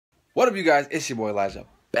What up, you guys? It's your boy Elijah,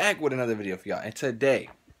 back with another video for y'all. And today,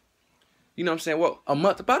 you know what I'm saying? Well,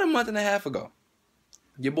 about a month and a half ago,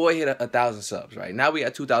 your boy hit 1,000 subs, right? Now we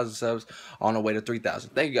at 2,000 subs, on the way to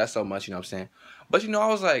 3,000. Thank you guys so much, you know what I'm saying? But, you know, I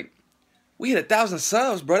was like, we hit 1,000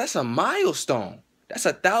 subs, bro. That's a milestone. That's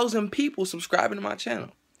 1,000 people subscribing to my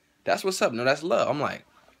channel. That's what's up. No, that's love. I'm like,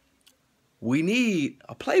 we need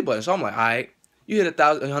a play button. So I'm like, all right, you hit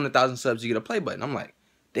 100,000 subs, you get a play button. I'm like,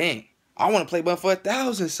 dang, I want a play button for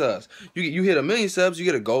 1,000 subs. You hit 1,000,000 subs, you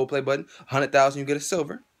get a gold play button. 100,000, you get a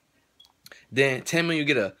silver. Then 10 million,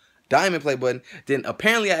 you get a diamond play button. Then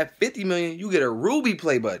apparently at 50 million, you get a ruby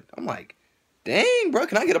play button. I'm like, dang, bro,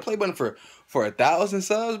 can I get a play button for 1,000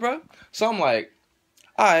 subs, bro? So I'm like,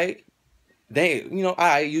 all right, dang, you know, all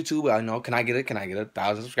right, YouTube, I know, can I get a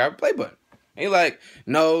 1,000 subscriber play button? And he's like,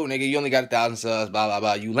 no, nigga, you only got 1,000 subs, blah, blah,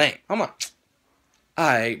 blah, you lame. I'm like, all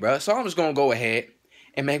right, bro. So I'm just going to go ahead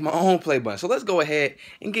and make my own play button. So let's go ahead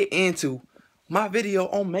and get into my video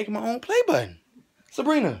on making my own play button.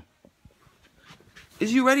 Sabrina.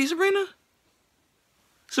 Is you ready, Sabrina?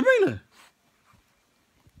 Sabrina.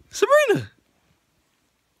 Sabrina.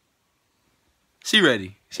 She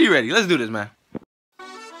ready. She ready. Let's do this, man.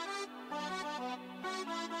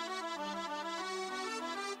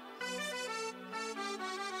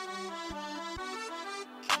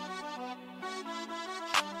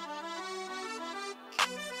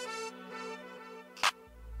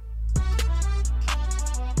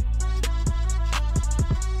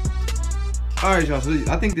 Alright, y'all, so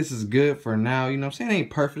I think this is good for now. You know what I'm saying? It ain't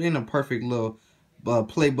perfect. It ain't a perfect little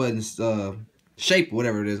play button shape,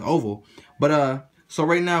 whatever it is, oval. But so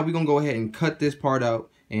right now we're gonna go ahead and cut this part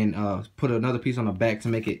out and put another piece on the back to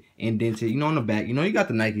make it indented. You know, on the back, you know, you got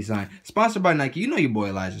the Nike sign. Sponsored by Nike. You know your boy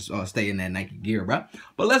Elijah stay in that Nike gear, bro.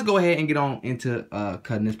 But let's go ahead and get on into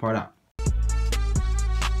cutting this part out.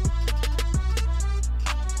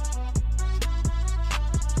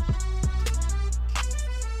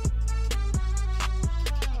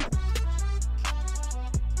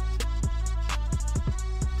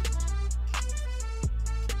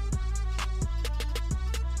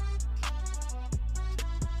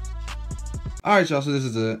 Alright, y'all, so this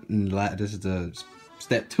is the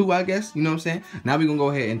step 2, I guess, you know what I'm saying? Now we're gonna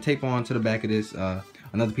go ahead and tape on to the back of this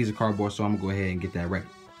another piece of cardboard, so I'm gonna go ahead and get that ready.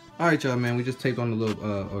 Alright, y'all, man, we just taped on the little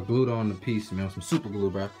or glued on the piece, man, with some super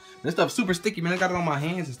glue, bro. This stuff's super sticky, man. I got it on my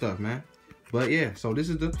hands and stuff, man. But yeah, so this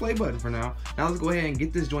is the play button for now. Now let's go ahead and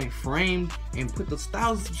get this joint framed and put the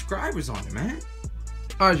 1,000 subscribers on it, man.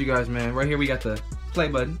 Alright, you guys, man, right here we got the play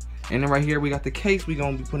button, and then right here we got the case we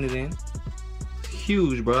gonna be putting it in.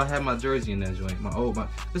 Huge, bro. I had my jersey in that joint.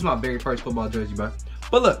 This is my very first football jersey, bro.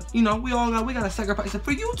 But look, you know, we gotta sacrifice it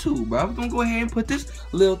for YouTube, bro. We're gonna go ahead and put this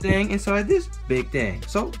little thing inside this big thing.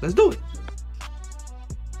 So let's do it.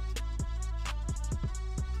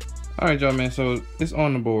 All right, y'all, man. So it's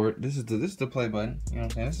on the board. This is the play button. You know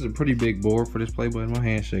what I'm saying? This is a pretty big board for this play button. My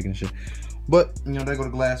hand's shaking and shit. But you know, there go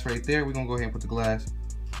the glass right there. We're gonna go ahead and put the glass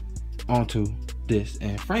onto this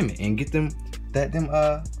and frame it and get them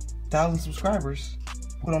 1,000 subscribers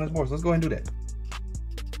put on this board. So let's go ahead and do that.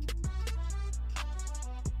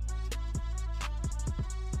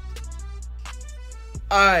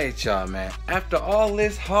 Alright, y'all, man. After all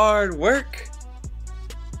this hard work,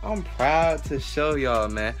 I'm proud to show y'all,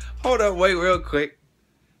 man. Hold up, wait real quick.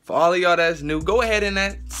 For all of y'all that's new, go ahead and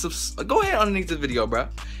go ahead underneath this video, bro.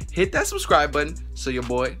 Hit that subscribe button so your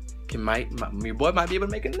boy might be able to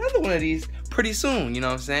make another one of these pretty soon. You know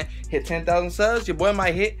what I'm saying? Hit 10,000 subs, your boy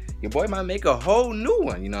might make a whole new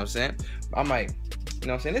one. You know what I'm saying? I might, you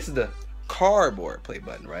know what I'm saying? This is the cardboard play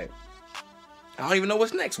button, right? I don't even know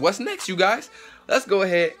what's next. What's next, you guys? Let's go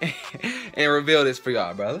ahead and reveal this for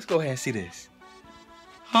y'all, bro. Let's go ahead and see this.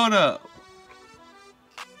 Hold up.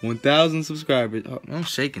 1,000 subscribers. Oh, I'm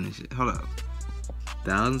shaking this shit. Hold up.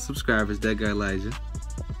 1,000 subscribers. That guy Elijah.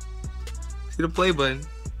 See the play button?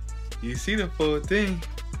 You see the full thing.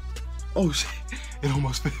 Oh shit, it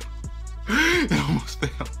almost fell. It almost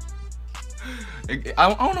fell.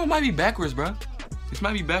 I don't know, it might be backwards, bro. This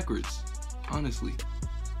might be backwards, honestly.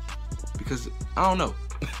 Because, I don't know.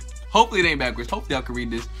 Hopefully it ain't backwards. Hopefully y'all can read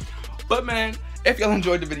this. But man, if y'all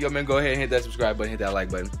enjoyed the video, man, go ahead and hit that subscribe button, hit that like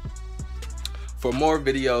button. For more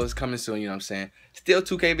videos coming soon, you know what I'm saying? Still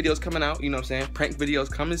 2K videos coming out, you know what I'm saying? Prank videos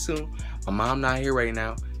coming soon. My mom not here right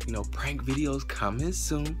now. You know, prank videos coming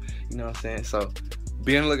soon. You know what I'm saying? So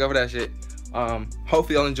be on the lookout for that shit.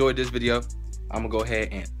 Hopefully y'all enjoyed this video. I'm gonna go ahead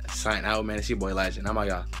and sign out, man. It's your boy Elijah, and I'm out,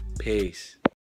 y'all. Peace.